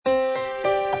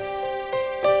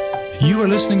You are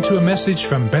listening to a message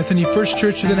from Bethany First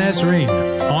Church of the Nazarene,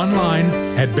 online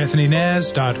at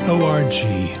bethanynaz.org.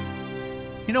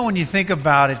 You know, when you think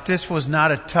about it, this was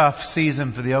not a tough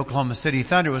season for the Oklahoma City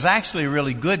Thunder. It was actually a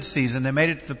really good season. They made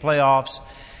it to the playoffs,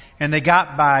 and they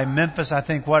got by Memphis, I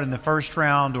think, in the first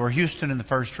round, or Houston in the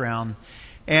first round.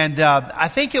 And I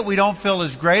think that we don't feel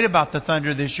as great about the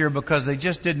Thunder this year because they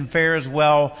just didn't fare as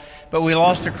well. But we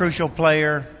lost a crucial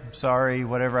player. Sorry,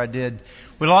 whatever I did.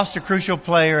 We lost a crucial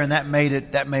player, and that made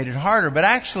it harder. But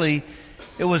actually,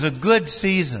 it was a good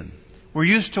season. We're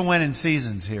used to winning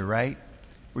seasons here, right?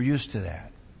 We're used to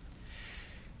that.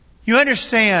 You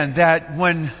understand that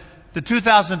when the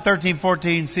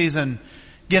 2013-14 season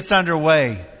gets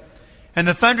underway, and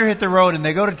the Thunder hit the road and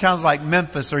they go to towns like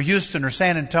Memphis or Houston or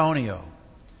San Antonio,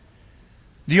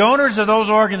 the owners of those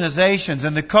organizations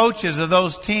and the coaches of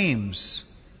those teams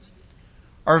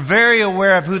are very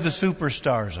aware of who the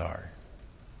superstars are.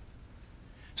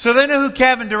 So they know who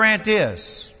Kevin Durant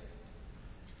is.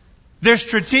 They're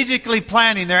strategically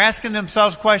planning. They're asking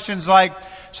themselves questions like,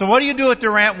 so what do you do with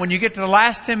Durant when you get to the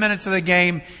last 10 minutes of the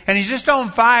game and he's just on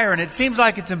fire and it seems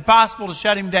like it's impossible to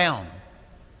shut him down?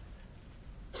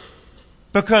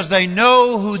 Because they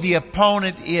know who the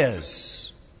opponent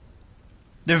is.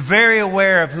 They're very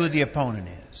aware of who the opponent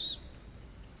is.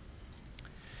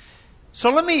 So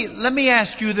let me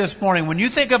ask you this morning, when you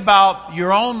think about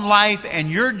your own life and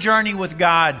your journey with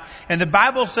God, and the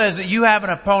Bible says that you have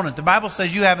an opponent, the Bible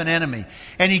says you have an enemy,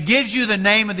 and He gives you the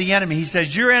name of the enemy. He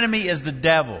says your enemy is the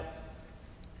devil.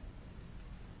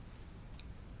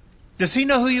 Does he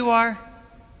know who you are?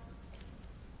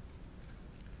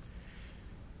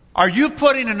 Are you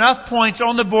putting enough points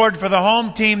on the board for the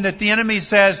home team that the enemy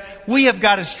says, we have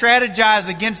got to strategize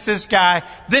against this guy.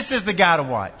 This is the guy to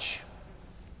watch.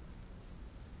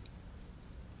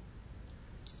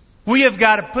 We have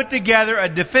got to put together a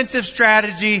defensive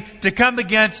strategy to come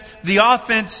against the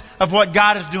offense of what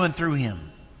God is doing through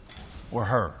him or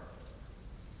her.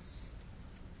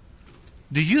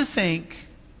 Do you think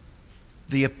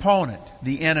the opponent,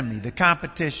 the enemy, the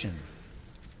competition,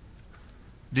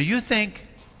 do you think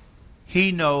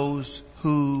he knows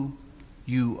who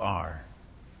you are?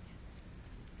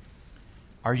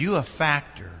 Are you a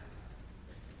factor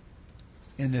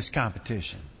in this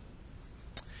competition?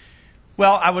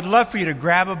 Well, I would love for you to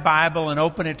grab a Bible and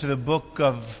open it to the book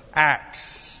of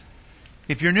Acts.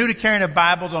 If you're new to carrying a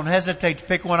Bible, don't hesitate to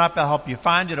pick one up. I'll help you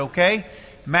find it, okay?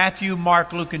 Matthew,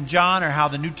 Mark, Luke, and John are how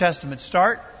the New Testament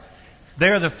start. They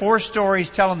are the four stories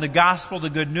telling the gospel,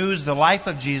 the good news, the life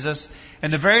of Jesus.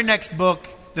 And the very next book,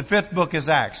 the fifth book, is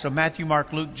Acts. So Matthew,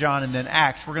 Mark, Luke, John, and then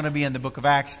Acts. We're going to be in the book of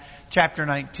Acts, chapter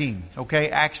 19. Okay,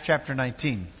 Acts chapter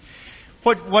 19.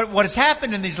 What has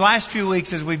happened in these last few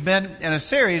weeks is we've been in a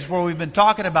series where we've been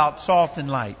talking about salt and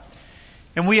light.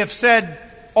 And we have said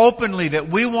openly that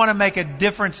we want to make a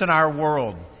difference in our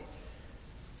world.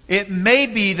 It may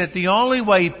be that the only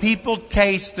way people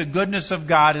taste the goodness of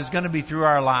God is going to be through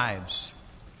our lives.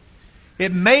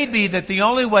 It may be that the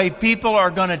only way people are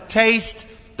going to taste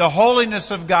the holiness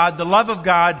of God, the love of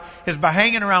God, is by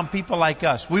hanging around people like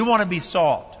us. We want to be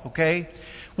salt, okay?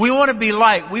 We want to be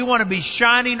light. We want to be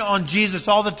shining on Jesus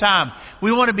all the time.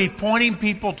 We want to be pointing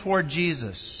people toward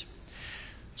Jesus.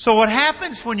 So what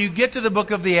happens when you get to the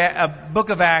book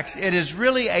of Acts, it is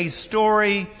really a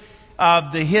story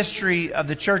of the history of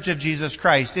the Church of Jesus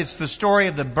Christ. It's the story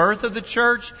of the birth of the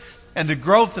church and the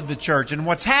growth of the church. And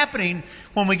what's happening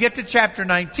when we get to chapter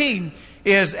 19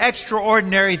 is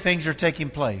extraordinary things are taking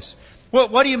place.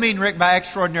 What do you mean, Rick, by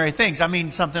extraordinary things? I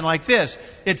mean something like this.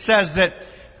 It says that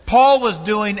Paul was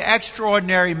doing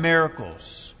extraordinary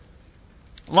miracles.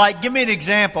 Like, give me an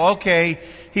example. Okay,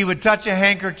 he would touch a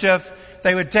handkerchief.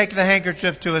 They would take the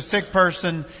handkerchief to a sick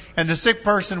person, and the sick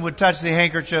person would touch the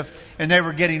handkerchief, and they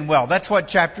were getting well. That's what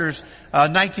chapters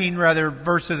 19,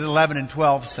 verses 11 and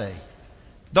 12 say.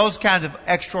 Those kinds of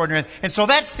extraordinary. And so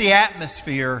that's the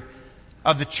atmosphere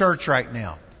of the church right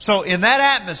now. So in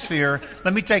that atmosphere,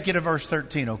 let me take you to verse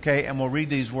 13, okay? And we'll read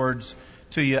these words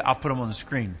to you. I'll put them on the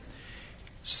screen.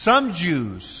 Some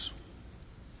Jews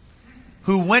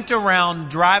who went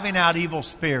around driving out evil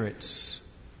spirits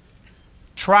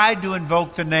tried to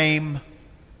invoke the name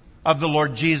of the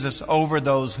Lord Jesus over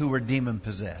those who were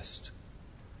demon-possessed.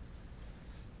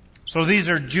 So these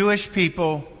are Jewish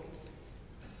people,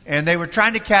 and they were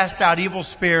trying to cast out evil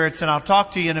spirits, and I'll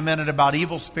talk to you in a minute about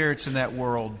evil spirits in that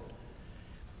world.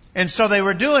 And so they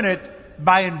were doing it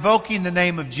by invoking the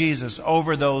name of Jesus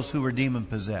over those who were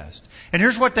demon-possessed. And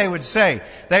here's what they would say.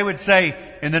 They would say,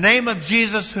 in the name of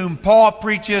Jesus whom Paul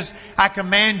preaches, I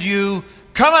command you,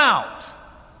 come out.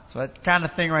 So that kind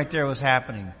of thing right there was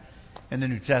happening. in the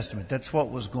New Testament. That's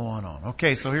what was going on.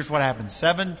 Okay, so here's what happened.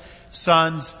 7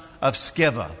 sons of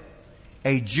Sceva,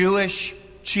 a Jewish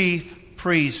chief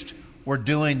priest, were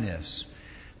doing this.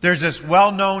 There's this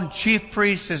well-known chief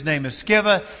priest. His name is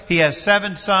Sceva. He has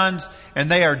 7 sons,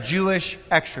 and they are Jewish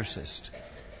exorcists.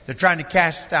 They're trying to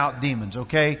cast out demons,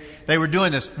 okay? They were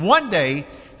doing this. One day,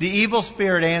 the evil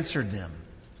spirit answered them.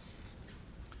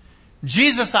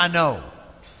 Jesus I know.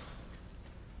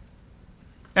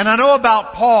 And I know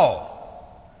about Paul.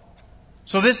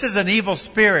 So this is an evil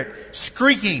spirit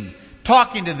shrieking,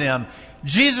 talking to them.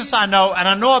 Jesus I know, and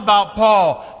I know about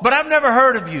Paul, but I've never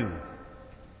heard of you.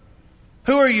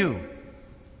 Who are you?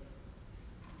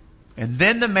 And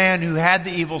then the man who had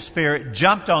the evil spirit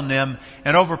jumped on them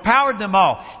and overpowered them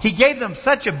all. He gave them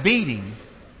such a beating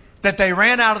that they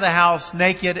ran out of the house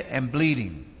naked and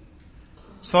bleeding.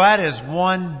 So that is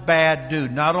one bad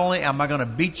dude. Not only am I going to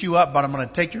beat you up, but I'm going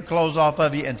to take your clothes off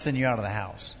of you and send you out of the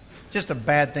house. Just a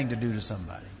bad thing to do to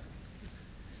somebody.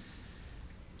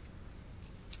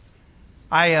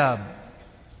 I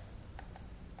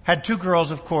had 2 girls,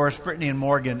 of course, Brittany and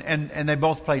Morgan, and they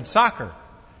both played soccer.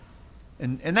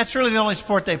 And that's really the only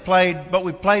sport they played, but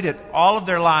we played it all of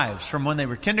their lives from when they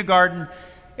were kindergarten.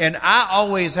 And I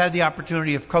always had the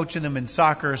opportunity of coaching them in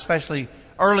soccer, especially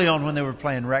early on when they were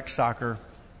playing rec soccer.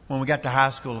 When we got to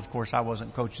high school, of course, I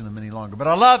wasn't coaching them any longer. But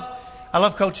I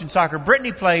love coaching soccer.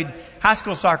 Brittany played high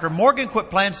school soccer. Morgan quit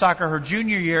playing soccer her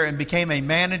junior year and became a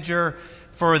manager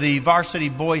for the varsity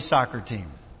boys soccer team.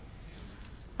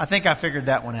 I think I figured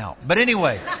that one out. But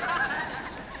anyway,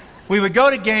 we would go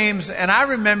to games, and I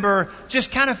remember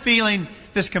just kind of feeling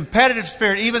this competitive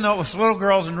spirit. Even though it was little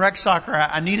girls and rec soccer,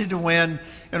 I needed to win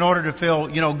in order to feel,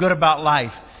 good about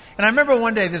life. And I remember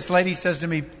one day this lady says to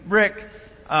me, Rick,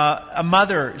 a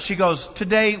mother, she goes,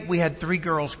 today we had 3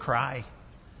 girls cry.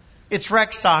 It's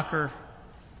rec soccer.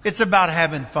 It's about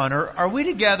having fun. Are we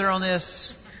together on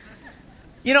this?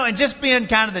 And just being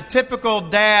kind of the typical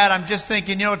dad, I'm just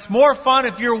thinking, it's more fun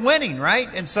if you're winning, right?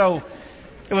 And so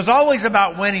it was always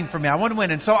about winning for me. I wanted to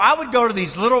win. And so I would go to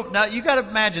these now you got to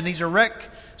imagine, these are rec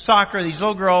soccer, these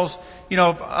little girls,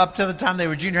 up to the time they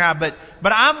were junior high. But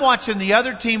I'm watching the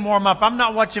other team warm up. I'm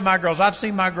not watching my girls. I've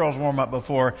seen my girls warm up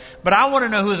before. But I want to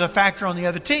know who's a factor on the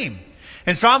other team.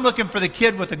 And so I'm looking for the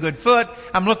kid with a good foot.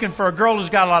 I'm looking for a girl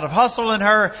who's got a lot of hustle in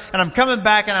her. And I'm coming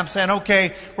back and I'm saying,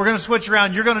 okay, we're going to switch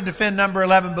around. You're going to defend number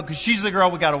 11 because she's the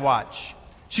girl we got to watch.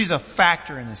 She's a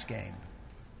factor in this game.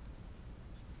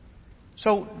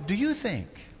 So do you think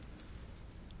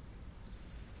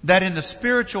that in the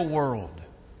spiritual world,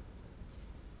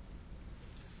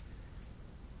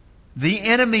 the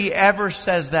enemy ever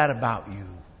says that about you?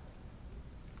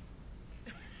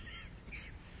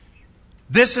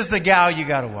 This is the gal you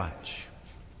got to watch.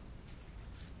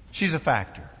 She's a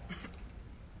factor.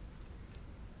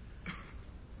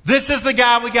 This is the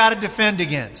guy we got to defend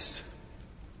against.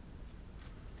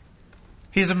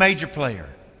 He's a major player.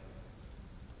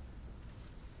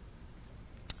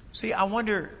 See, I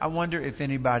wonder if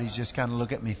anybody's just kind of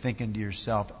look at me thinking to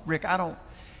yourself, Rick, I don't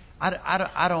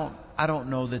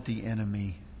know that the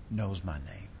enemy knows my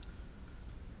name.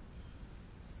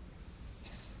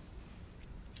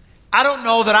 I don't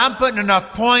know that I'm putting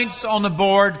enough points on the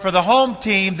board for the home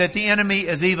team that the enemy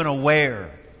is even aware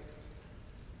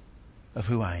of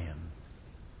who I am.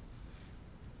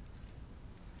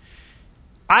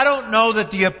 I don't know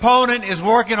that the opponent is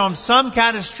working on some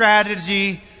kind of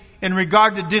strategy in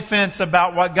regard to defense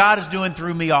about what God is doing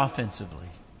through me offensively.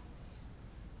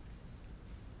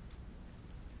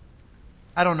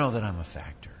 I don't know that I'm a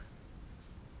factor.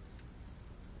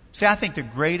 See, I think the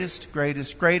greatest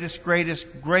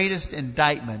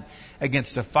indictment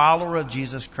against a follower of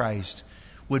Jesus Christ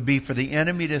would be for the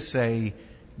enemy to say,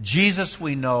 Jesus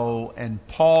we know and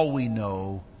Paul we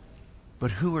know,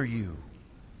 but who are you?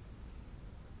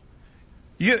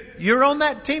 You're on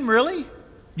that team, really?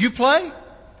 You play?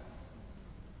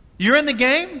 You're in the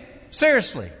game?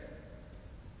 Seriously.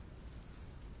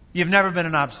 You've never been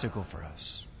an obstacle for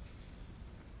us.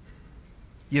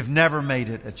 You've never made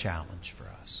it a challenge for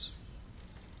us.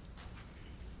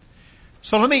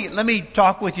 So let me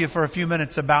talk with you for a few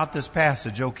minutes about this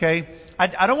passage, okay?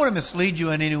 I don't want to mislead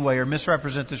you in any way or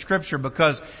misrepresent the Scripture,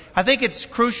 because I think it's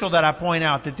crucial that I point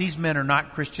out that these men are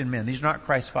not Christian men. These are not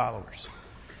Christ followers.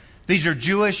 These are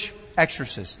Jewish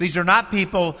exorcists. These are not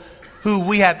people who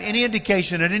we have any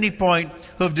indication at any point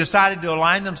who have decided to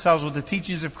align themselves with the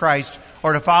teachings of Christ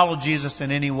or to follow Jesus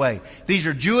in any way. These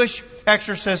are Jewish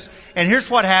exorcists, and here's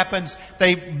what happens.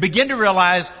 They begin to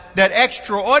realize that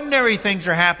extraordinary things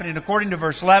are happening, according to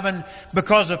verse 11.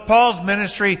 Because of Paul's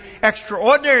ministry,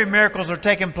 extraordinary miracles are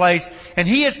taking place, and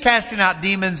he is casting out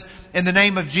demons in the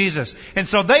name of Jesus. And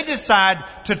so they decide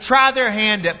to try their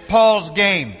hand at Paul's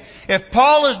game. If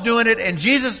Paul is doing it in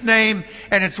Jesus' name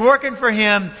and it's working for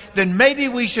him, then maybe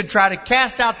we should try to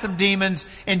cast out some demons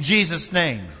in Jesus'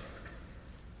 name.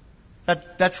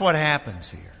 That's what happens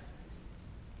here.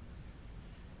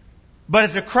 But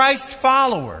as a Christ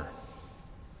follower,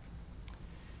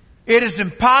 it is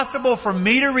impossible for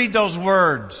me to read those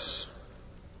words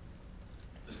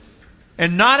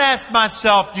and not ask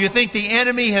myself, do you think the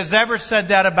enemy has ever said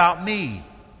that about me?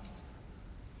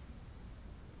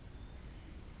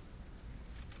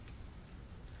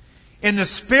 In the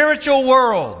spiritual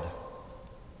world,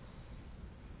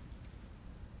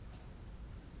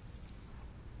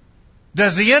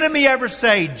 does the enemy ever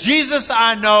say, Jesus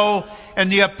I know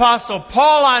and the Apostle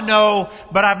Paul I know,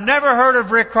 but I've never heard of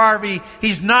Rick Harvey.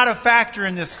 He's not a factor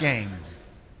in this game.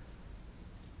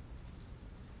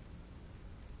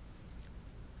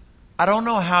 I don't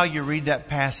know how you read that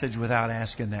passage without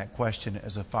asking that question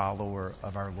as a follower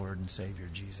of our Lord and Savior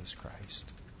Jesus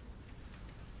Christ.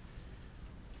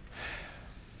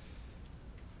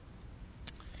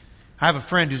 I have a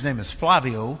friend whose name is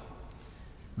Flavio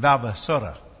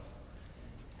Valvasota.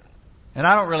 And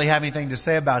I don't really have anything to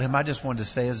say about him. I just wanted to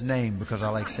say his name because I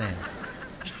like saying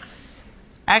it.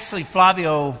 Actually,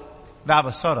 Flavio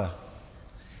Valvasota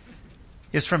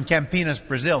is from Campinas,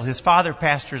 Brazil. His father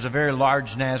pastors a very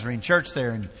large Nazarene church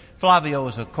there, and Flavio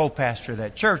is a co-pastor of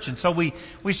that church. And so we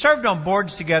served on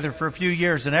boards together for a few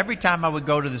years, and every time I would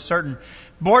go to the certain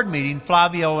board meeting,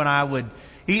 Flavio and I would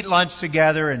eat lunch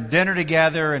together and dinner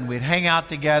together, and we'd hang out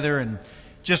together, and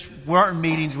just weren't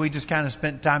meetings. We just kind of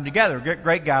spent time together.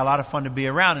 Great guy, a lot of fun to be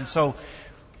around. And so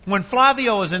when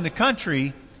Flavio was in the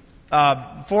country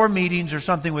for meetings or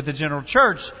something with the general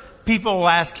church, people will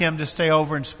ask him to stay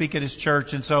over and speak at his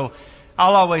church. And so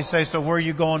I'll always say, so where are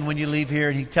you going when you leave here?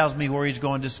 And he tells me where he's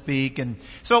going to speak. And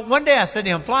so one day I said to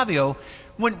him, Flavio,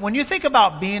 when you think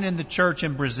about being in the church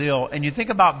in Brazil and you think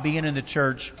about being in the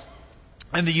church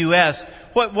in the U.S.,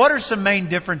 what are some main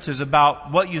differences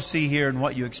about what you see here and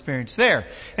what you experience there?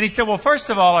 And he said, well, first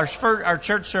of all, our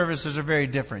church services are very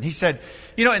different. He said,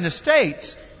 in the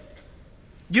States,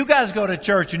 you guys go to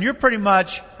church and you're pretty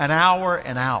much an hour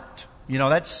and out. You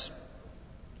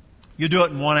do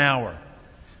it in 1 hour.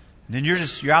 And then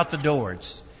you're out the door.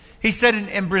 He said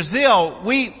in Brazil,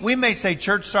 we may say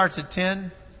church starts at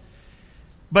 10.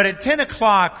 But at 10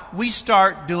 o'clock, we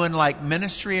start doing like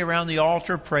ministry around the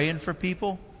altar, praying for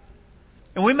people.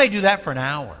 And we may do that for an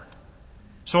hour.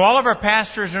 So all of our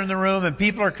pastors are in the room and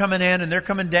people are coming in and they're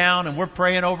coming down and we're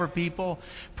praying over people,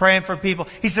 praying for people.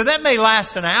 He said that may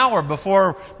last an hour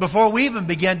before we even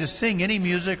begin to sing any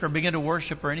music or begin to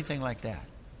worship or anything like that.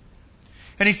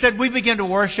 And he said we begin to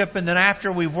worship, and then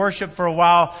after we've worshiped for a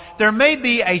while, there may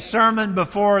be a sermon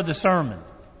before the sermon.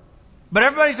 But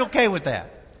everybody's okay with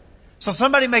that. So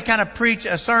somebody may kind of preach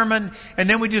a sermon, and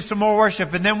then we do some more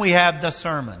worship, and then we have the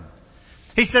sermon.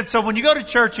 He said, so when you go to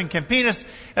church in Campinas,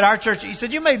 at our church, he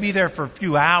said, you may be there for a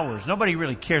few hours. Nobody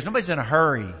really cares. Nobody's in a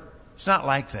hurry. It's not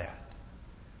like that.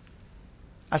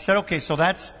 I said, okay, so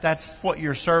that's what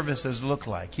your services look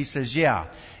like. He says, yeah,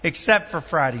 except for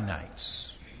Friday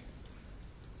nights.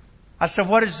 I said,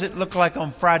 what does it look like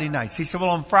on Friday nights? He said,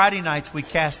 well, on Friday nights, we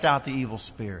cast out the evil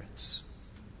spirits.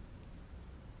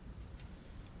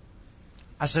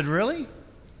 I said, really?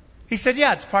 He said,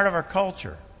 yeah, it's part of our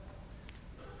culture.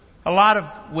 A lot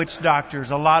of witch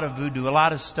doctors, a lot of voodoo, a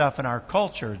lot of stuff in our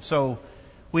culture. So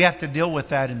we have to deal with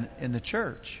that in the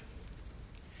church.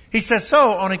 He says,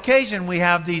 so on occasion we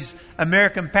have these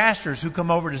American pastors who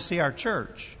come over to see our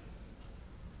church.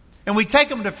 And we take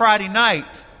them to Friday night,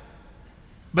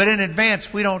 but in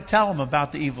advance we don't tell them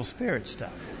about the evil spirit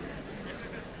stuff.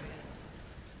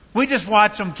 We just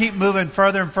watch them keep moving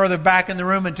further and further back in the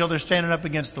room until they're standing up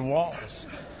against the walls.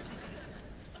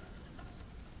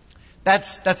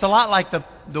 That's a lot like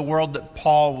the world that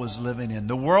Paul was living in.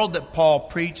 The world that Paul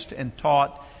preached and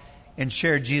taught and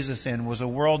shared Jesus in was a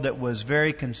world that was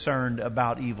very concerned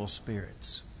about evil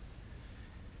spirits.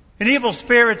 And evil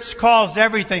spirits caused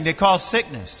everything. They caused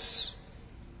sickness.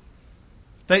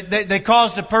 They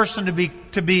caused a person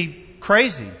to be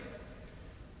crazy.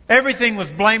 Everything was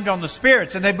blamed on the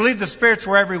spirits, and they believed the spirits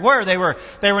were everywhere. They were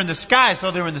in the sky, so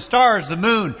they were in the stars, the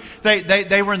moon.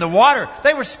 They were in the water.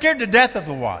 They were scared to death of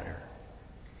the water.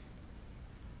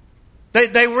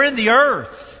 They were in the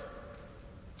earth.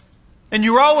 And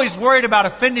you were always worried about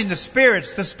offending the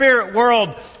spirits. The spirit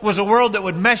world was a world that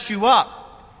would mess you up.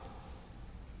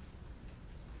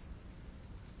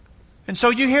 And so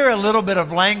you hear a little bit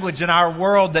of language in our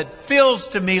world that feels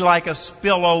to me like a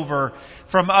spillover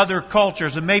from other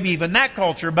cultures, and maybe even that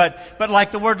culture, but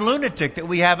like the word lunatic that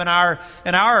we have in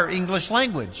our English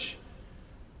language.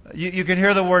 You can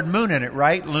hear the word moon in it,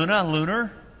 right?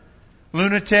 Lunar.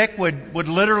 Lunatic would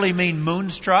literally mean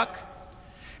moonstruck.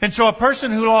 And so a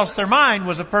person who lost their mind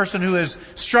was a person who is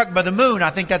struck by the moon. I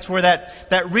think that's where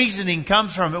that reasoning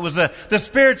comes from. It was the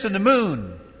spirits in the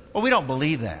moon. Well, we don't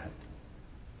believe that.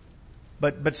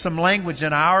 But some language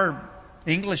in our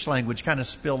English language kind of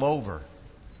spilled over.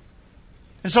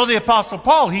 And so the Apostle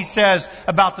Paul, he says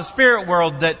about the spirit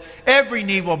world that every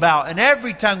knee will bow and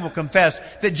every tongue will confess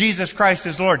that Jesus Christ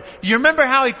is Lord. Do you remember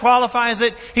how he qualifies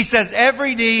it? He says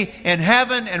every knee in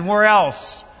heaven and where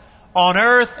else? On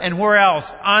earth and where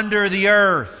else? Under the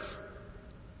earth.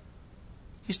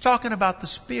 He's talking about the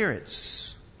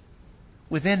spirits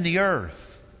within the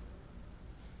earth.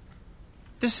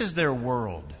 This is their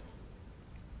world.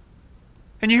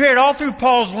 And you hear it all through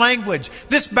Paul's language.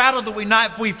 This battle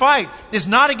that we fight is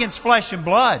not against flesh and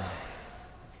blood.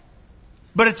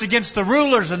 But it's against the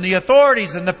rulers and the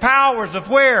authorities and the powers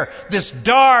of where? This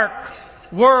dark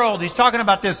world. He's talking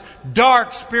about this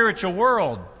dark spiritual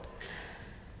world.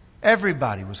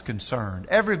 Everybody was concerned.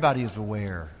 Everybody is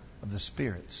aware of the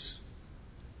spirits.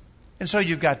 And so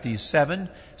you've got these 7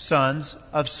 sons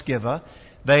of Sceva.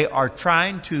 They are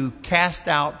trying to cast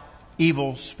out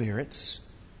evil spirits.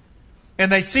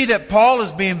 And they see that Paul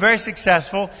is being very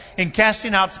successful in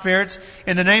casting out spirits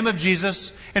in the name of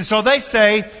Jesus. And so they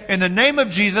say, in the name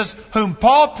of Jesus, whom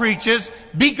Paul preaches,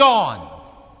 be gone.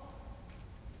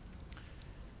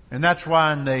 And that's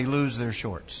when they lose their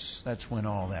shorts. That's when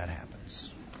all that happens.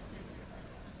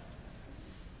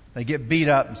 They get beat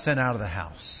up and sent out of the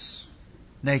house,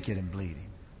 naked and bleeding.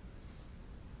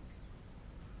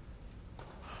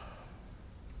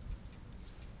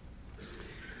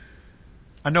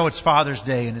 I know it's Father's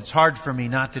Day, and it's hard for me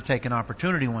not to take an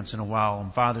opportunity once in a while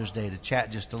on Father's Day to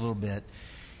chat just a little bit.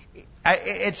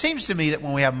 It seems to me that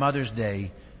when we have Mother's Day,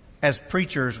 as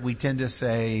preachers, we tend to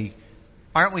say,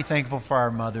 aren't we thankful for our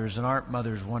mothers, and aren't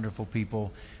mothers wonderful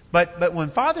people? But when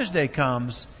Father's Day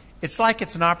comes, it's like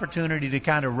it's an opportunity to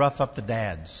kind of rough up the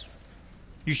dads.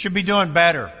 You should be doing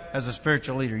better as a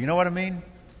spiritual leader. You know what I mean?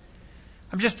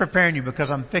 I'm just preparing you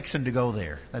because I'm fixing to go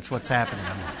there. That's what's happening.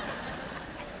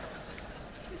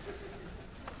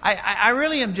 I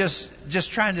really am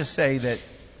just trying to say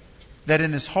that in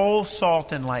this whole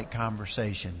salt and light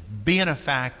conversation, being a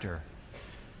factor,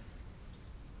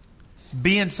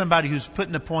 being somebody who's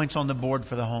putting the points on the board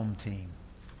for the home team,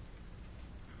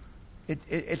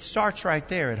 it starts right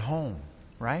there at home,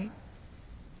 right?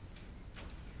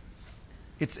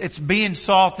 It's being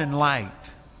salt and light.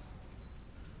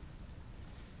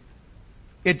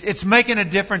 It's making a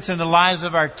difference in the lives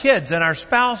of our kids and our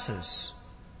spouses.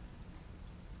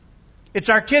 It's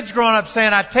our kids growing up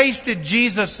saying, I tasted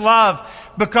Jesus'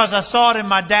 love because I saw it in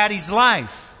my daddy's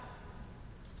life.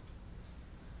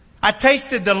 I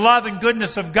tasted the love and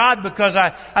goodness of God because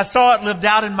I saw it lived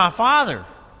out in my father.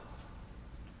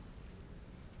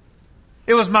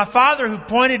 It was my father who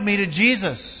pointed me to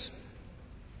Jesus.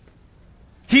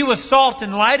 He was salt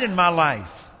and light in my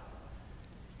life.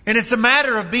 And it's a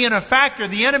matter of being a factor.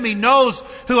 The enemy knows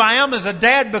who I am as a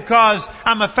dad because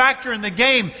I'm a factor in the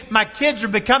game. My kids are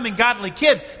becoming godly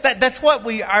kids. That's what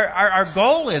our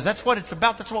goal is. That's what it's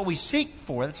about. That's what we seek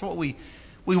for. That's what we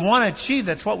want to achieve.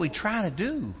 That's what we try to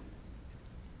do.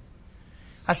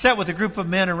 I sat with a group of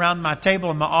men around my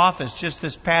table in my office just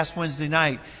this past Wednesday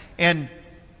night. And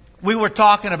we were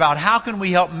talking about how can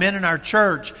we help men in our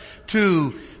church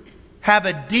to have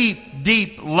a deep,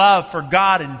 deep love for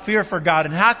God and fear for God.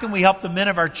 And how can we help the men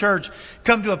of our church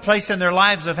come to a place in their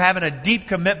lives of having a deep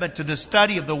commitment to the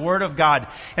study of the Word of God?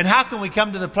 And how can we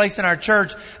come to the place in our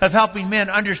church of helping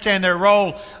men understand their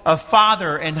role of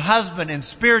father and husband and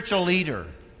spiritual leader?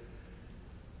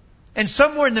 And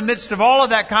somewhere in the midst of all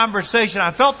of that conversation,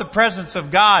 I felt the presence of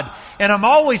God. And I'm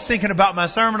always thinking about my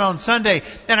sermon on Sunday.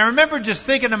 And I remember just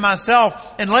thinking to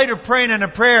myself and later praying in a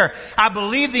prayer, I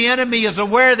believe the enemy is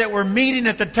aware that we're meeting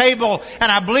at the table, and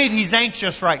I believe he's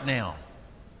anxious right now.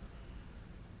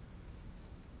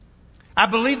 I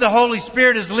believe the Holy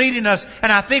Spirit is leading us,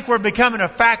 and I think we're becoming a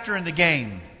factor in the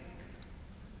game.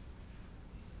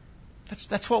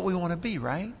 That's what we want to be,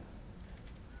 right?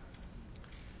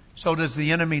 so does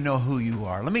the enemy know who you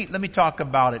are. Let me talk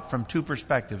about it from two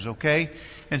perspectives, okay?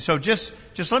 And so just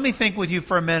let me think with you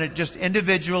for a minute, just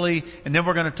individually, and then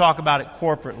we're going to talk about it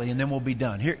corporately, and then we'll be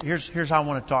done. Here's how I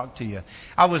want to talk to you.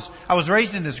 I was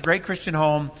raised in this great Christian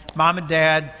home. Mom and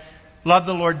Dad loved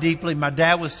the Lord deeply. My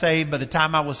dad was saved by the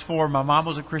time I was 4. My mom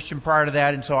was a Christian prior to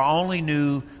that, and so I only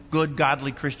knew good,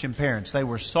 godly Christian parents. They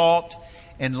were salt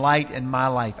and light in my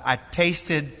life. I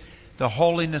tasted the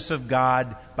holiness of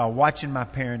God by watching my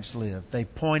parents live. They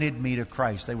pointed me to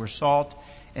Christ. They were salt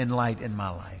and light in my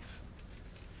life.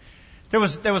 There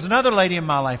was another lady in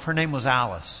my life. Her name was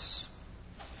Alice.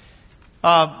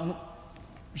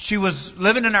 She was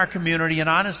living in our community, and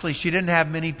honestly, she didn't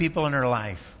have many people in her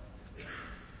life.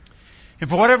 And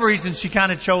for whatever reason, she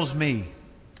kind of chose me.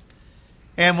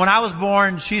 And when I was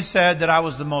born, she said that I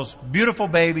was the most beautiful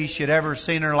baby she had ever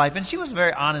seen in her life. And she was a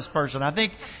very honest person. I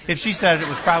think if she said it, it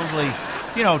was probably,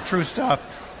 true stuff.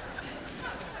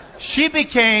 She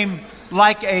became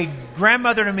like a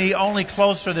grandmother to me, only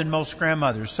closer than most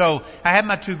grandmothers. So I had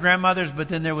my 2 grandmothers, but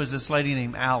then there was this lady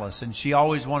named Alice. And she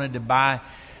always wanted to buy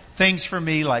things for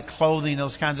me, like clothing,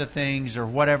 those kinds of things, or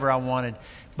whatever I wanted.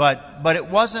 But it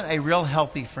wasn't a real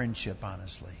healthy friendship,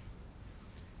 honestly.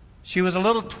 She was a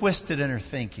little twisted in her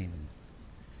thinking.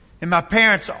 And my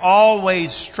parents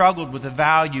always struggled with the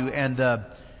value and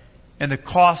the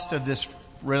cost of this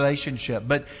relationship.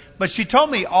 But she told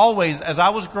me always, as I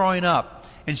was growing up,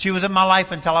 and she was in my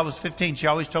life until I was 15, she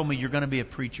always told me, you're going to be a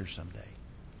preacher someday.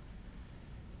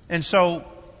 And so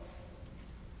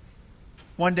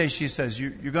one day she says,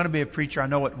 you're going to be a preacher. I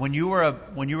know it. When you were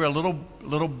a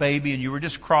little baby and you were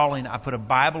just crawling, I put a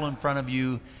Bible in front of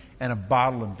you and a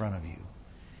bottle in front of you.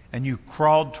 And you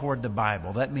crawled toward the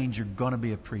Bible. That means you're going to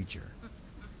be a preacher.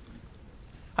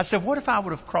 I said, what if I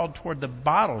would have crawled toward the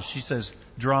bottle? She says,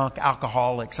 drunk,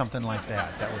 alcoholic, something like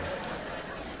that.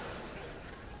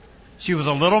 She was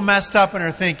a little messed up in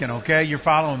her thinking, okay? You're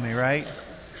following me, right?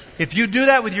 If you do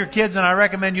that with your kids, and I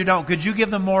recommend you don't, could you give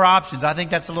them more options? I think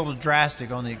that's a little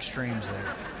drastic on the extremes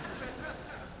there.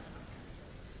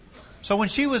 So when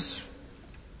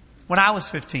I was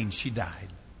 15, she died.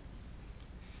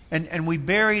 And we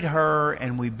buried her,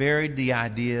 and we buried the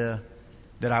idea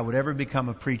that I would ever become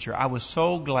a preacher. I was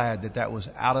so glad that was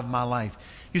out of my life.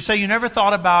 You say you never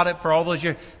thought about it for all those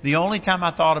years. The only time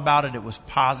I thought about it, it was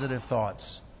positive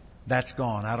thoughts. That's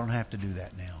gone. I don't have to do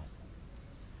that now.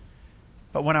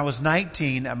 But when I was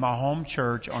 19 at my home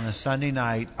church on a Sunday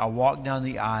night, I walked down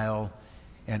the aisle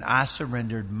and I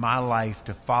surrendered my life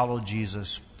to follow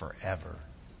Jesus forever.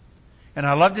 And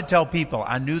I love to tell people,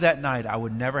 I knew that night I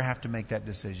would never have to make that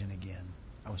decision again.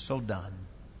 I was so done.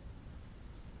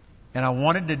 And I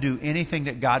wanted to do anything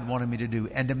that God wanted me to do.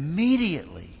 And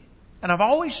immediately, and I've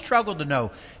always struggled to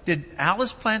know, did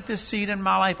Alice plant this seed in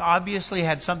my life? Obviously it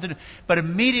had something to do. But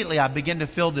immediately I began to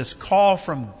feel this call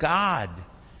from God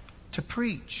to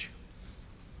preach.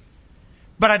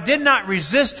 But I did not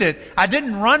resist it. I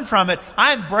didn't run from it.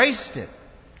 I embraced it.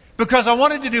 Because I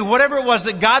wanted to do whatever it was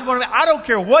that God wanted. I don't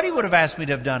care what He would have asked me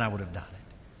to have done, I would have done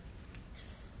it.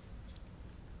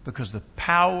 Because the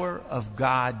power of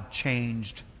God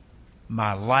changed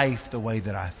my life, the way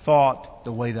that I thought,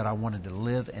 the way that I wanted to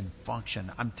live and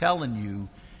function. I'm telling you,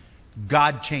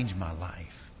 God changed my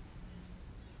life.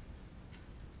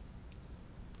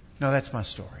 No, that's my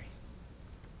story.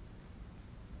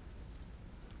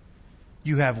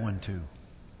 You have one too.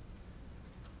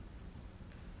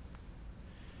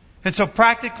 And so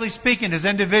practically speaking, as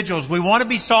individuals, we want to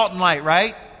be salt and light,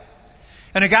 right?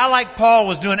 And a guy like Paul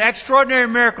was doing extraordinary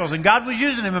miracles, and God was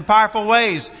using him in powerful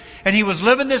ways. And he was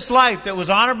living this life that was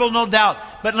honorable, no doubt.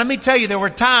 But let me tell you, there were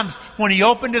times when he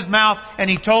opened his mouth and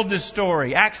he told this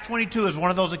story. Acts 22 is one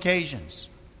of those occasions.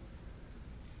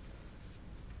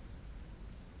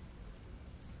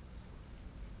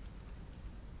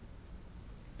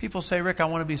 People say, Rick, I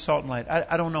want to be salt and light.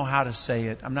 I don't know how to say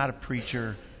it. I'm not a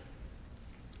preacher.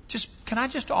 Can I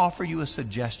just offer you a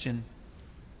suggestion?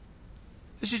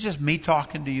 This is just me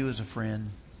talking to you as a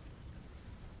friend.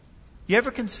 You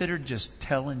ever considered just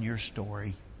telling your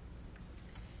story?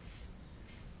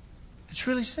 It's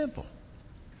really simple.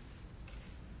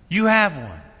 You have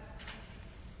one.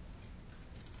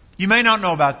 You may not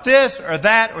know about this or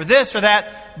that or this or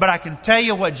that, but I can tell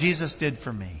you what Jesus did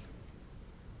for me.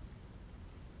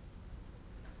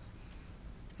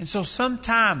 And so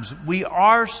sometimes we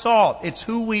are salt. It's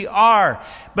who we are.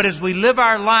 But as we live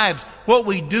our lives, what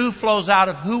we do flows out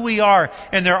of who we are.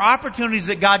 And there are opportunities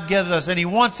that God gives us, and He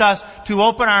wants us to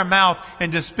open our mouth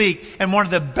and to speak. And one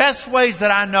of the best ways that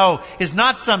I know is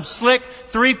not some slick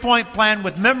 3-point plan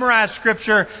with memorized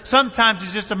scripture. Sometimes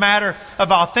it's just a matter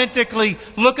of authentically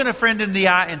looking a friend in the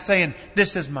eye and saying,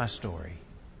 this is my story.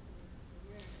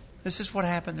 This is what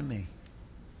happened to me.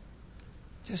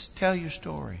 Just tell your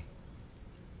story.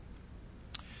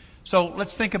 So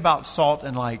let's think about Salt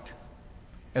and Light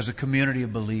as a community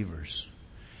of believers.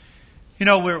 You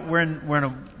know, we're in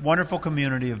a wonderful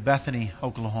community of Bethany,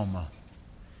 Oklahoma.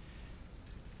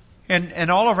 And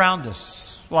all around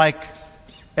us, like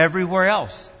everywhere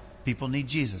else, people need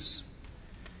Jesus.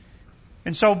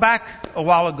 And so back a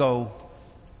while ago,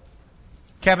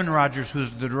 Kevin Rogers,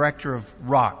 who's the director of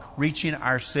ROC, Reaching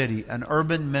Our City, an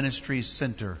urban ministries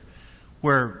center,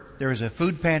 where there is a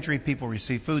food pantry, people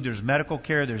receive food, there's medical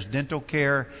care, there's dental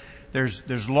care,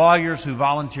 there's lawyers who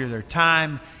volunteer their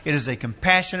time. It is a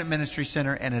compassionate ministry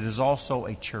center, and it is also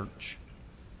a church.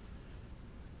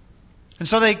 And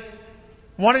so they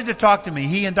wanted to talk to me,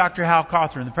 he and Dr. Hal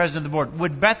Cawthorn, the president of the board.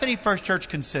 Would Bethany First Church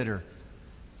consider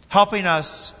helping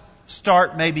us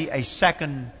start maybe a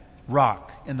second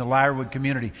ROC in the Lyrewood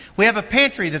community? We have a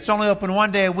pantry that's only open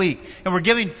one day a week, and we're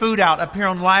giving food out up here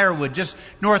on Lyrewood, just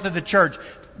north of the church.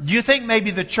 Do you think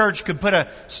maybe the church could put a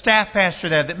staff pastor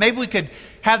there, that maybe we could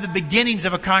have the beginnings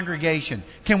of a congregation?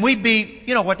 Can we be,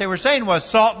 what they were saying was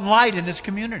salt and light in this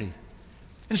community?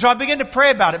 And so I began to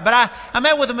pray about it, but I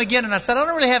met with them again, and I said, I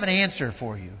don't really have an answer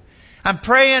for you. I'm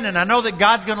praying, and I know that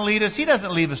God's going to lead us. He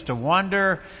doesn't leave us to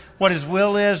wonder what His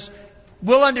will is.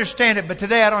 We'll understand it, but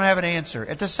today I don't have an answer.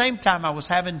 At the same time, I was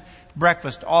having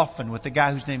breakfast often with a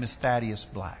guy whose name is Thaddeus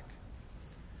Black.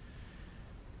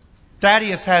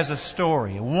 Thaddeus has a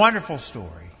story, a wonderful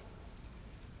story.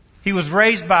 He was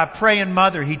raised by a praying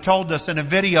mother, he told us in a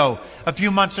video a few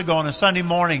months ago on a Sunday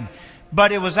morning.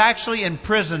 But it was actually in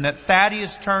prison that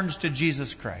Thaddeus turns to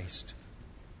Jesus Christ.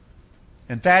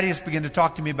 And Thaddeus began to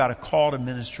talk to me about a call to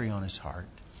ministry on his heart.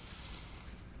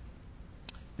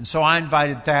 And so I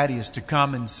invited Thaddeus to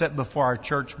come and sit before our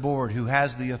church board, who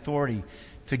has the authority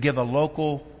to give a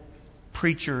local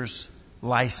preacher's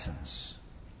license.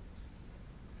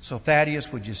 So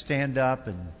Thaddeus, would you stand up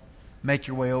and make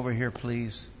your way over here,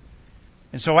 please?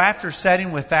 And so after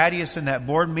sitting with Thaddeus in that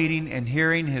board meeting and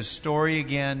hearing his story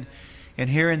again, and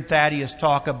hearing Thaddeus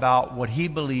talk about what he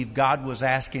believed God was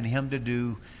asking him to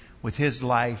do with his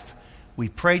life, we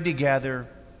prayed together,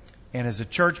 and as a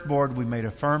church board, we made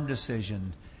a firm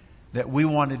decision that we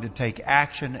wanted to take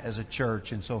action as a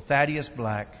church. And so Thaddeus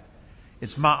Black,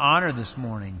 it's my honor this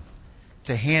morning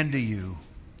to hand to you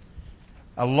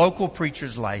a local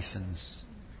preacher's license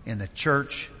in the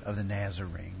Church of the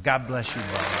Nazarene. God bless you,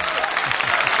 brother.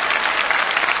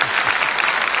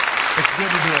 It's good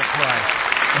to do it twice.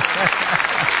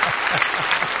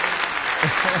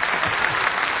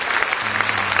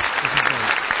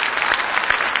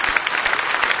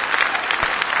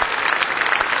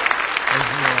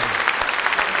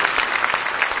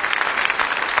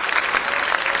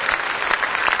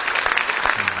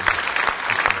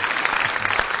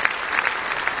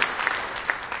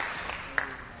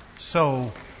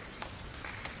 So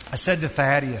I said to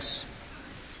Thaddeus,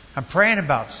 I'm praying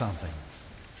about something.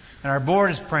 And our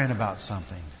board is praying about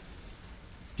something.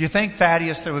 Do you think,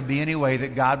 Thaddeus, there would be any way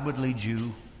that God would lead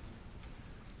you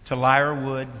to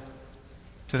Lyrewood,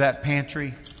 to that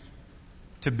pantry,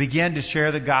 to begin to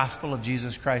share the gospel of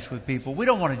Jesus Christ with people? We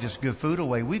don't want to just give food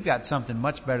away. We've got something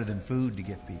much better than food to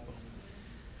give people.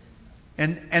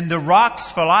 And the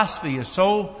ROC's philosophy is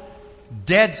so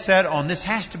dead set on this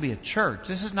has to be a church.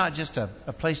 This is not just a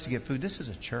place to get food. This is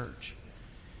a church.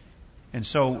 And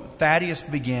so Thaddeus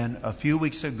began a few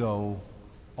weeks ago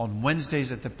on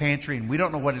Wednesdays at the pantry, and we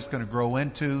don't know what it's going to grow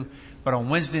into, but on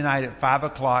Wednesday night at 5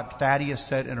 o'clock, Thaddeus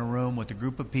sat in a room with a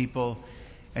group of people,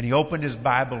 and he opened his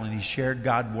Bible and he shared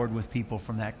God's word with people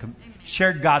from that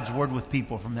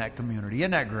community.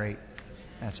 Isn't that great?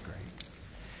 That's great.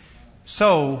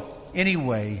 So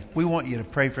anyway, we want you to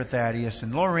pray for Thaddeus.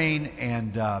 And Laureen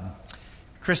and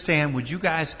Christanne, would you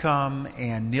guys come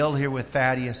and kneel here with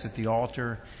Thaddeus at the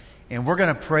altar? And we're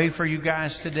going to pray for you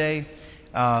guys today.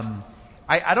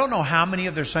 I don't know how many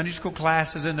of their Sunday school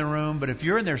classes in the room, but if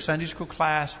you're in their Sunday school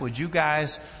class, would you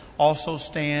guys also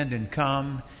stand and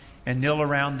come and kneel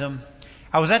around them?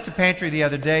 I was at the pantry the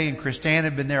other day, and Christanne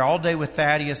had been there all day with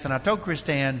Thaddeus, and I told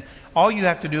Christanne, all you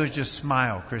have to do is just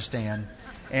smile, Christanne.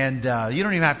 And you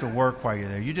don't even have to work while you're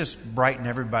there. You just brighten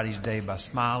everybody's day by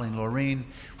smiling. Laureen,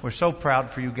 we're so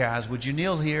proud for you guys. Would you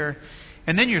kneel here?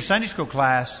 And then your Sunday school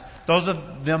class, those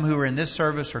of them who are in this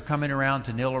service are coming around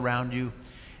to kneel around you,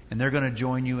 and they're going to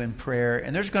join you in prayer.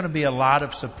 And there's going to be a lot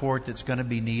of support that's going to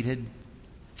be needed,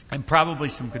 and probably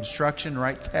some construction,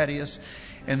 right, Thaddeus,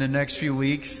 in the next few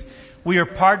weeks. We are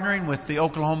partnering with the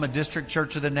Oklahoma District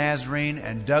Church of the Nazarene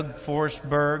and Doug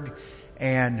Forrestberg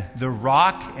and The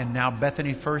Rock, and now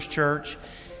Bethany First Church.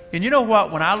 And you know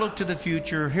what? When I look to the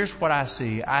future, here's what I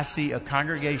see. I see a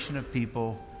congregation of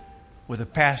people with a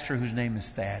pastor whose name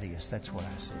is Thaddeus. That's what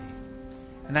I see.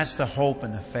 And that's the hope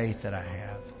and the faith that I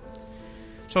have.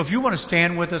 So if you want to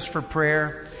stand with us for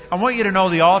prayer, I want you to know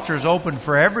the altar is open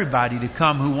for everybody to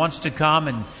come who wants to come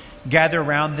and gather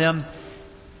around them.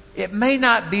 It may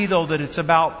not be, though, that it's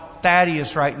about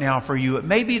Thaddeus right now for you. It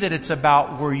may be that it's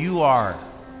about where you are.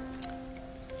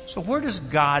 So where does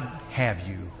God have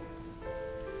you?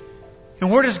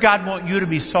 And where does God want you to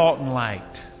be salt and light?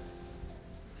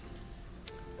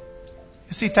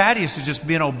 You see, Thaddeus is just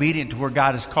being obedient to where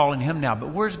God is calling him now.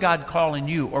 But where's God calling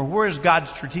you? Or where has God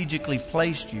strategically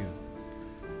placed you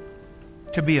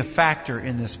to be a factor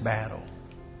in this battle?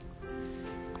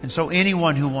 And so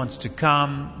anyone who wants to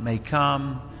come may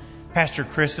come. Pastor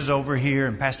Chris is over here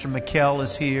and Pastor Mikkel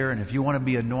is here. And if you want to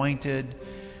be anointed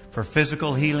for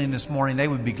physical healing this morning, they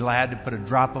would be glad to put a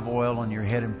drop of oil on your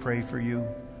head and pray for you.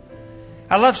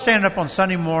 I love standing up on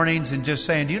Sunday mornings and just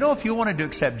saying, do you know if you wanted to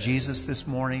accept Jesus this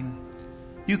morning,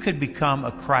 you could become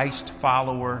a Christ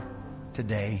follower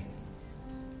today.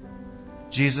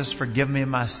 Jesus, forgive me of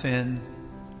my sin.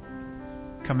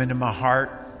 Come into my heart.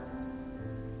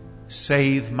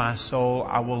 Save my soul.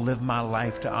 I will live my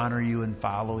life to honor you and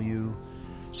follow you.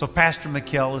 So Pastor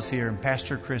Mikkel is here and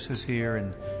Pastor Chris is here,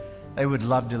 and they would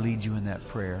love to lead you in that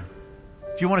prayer.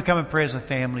 If you want to come and pray as a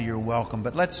family, you're welcome.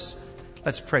 But let's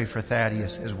pray for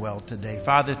Thaddeus as well today.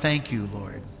 Father, thank you,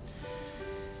 Lord,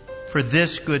 for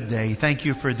this good day. Thank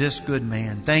you for this good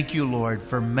man. Thank you, Lord,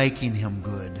 for making him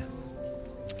good.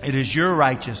 It is your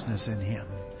righteousness in him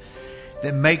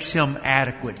that makes him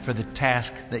adequate for the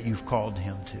task that you've called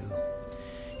him to.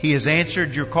 He has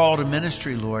answered your call to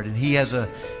ministry, Lord, and he has a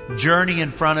journey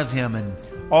in front of him, and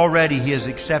already he is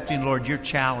accepting, Lord, your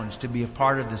challenge to be a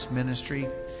part of this ministry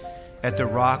at the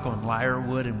Rock on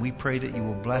Lyrewood, and we pray that you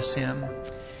will bless him.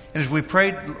 And as we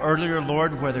prayed earlier,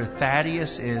 Lord, whether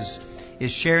Thaddeus is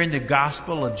sharing the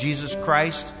gospel of Jesus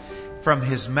Christ from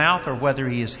his mouth or whether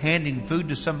he is handing food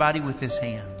to somebody with his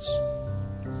hands,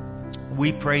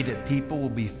 we pray that people will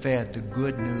be fed the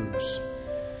good news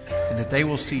and that they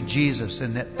will see Jesus,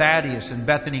 and that Thaddeus and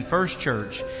Bethany First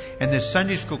Church and this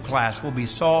Sunday school class will be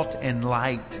salt and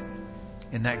light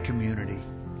in that community.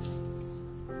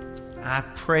 I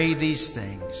pray these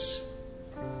things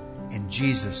in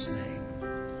Jesus' name.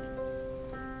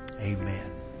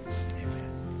 Amen.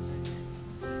 Amen.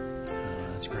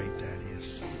 Oh, that's great,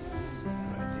 Thaddeus.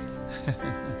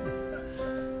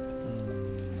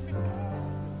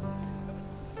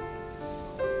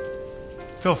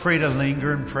 Feel free to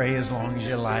linger and pray as long as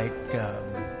you like.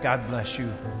 God bless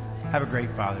you. Have a great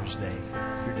Father's Day.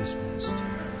 You're dismissed.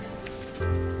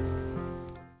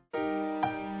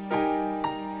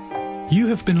 You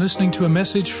have been listening to a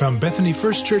message from Bethany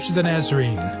First Church of the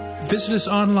Nazarene. Visit us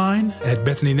online at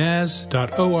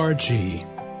bethanynaz.org.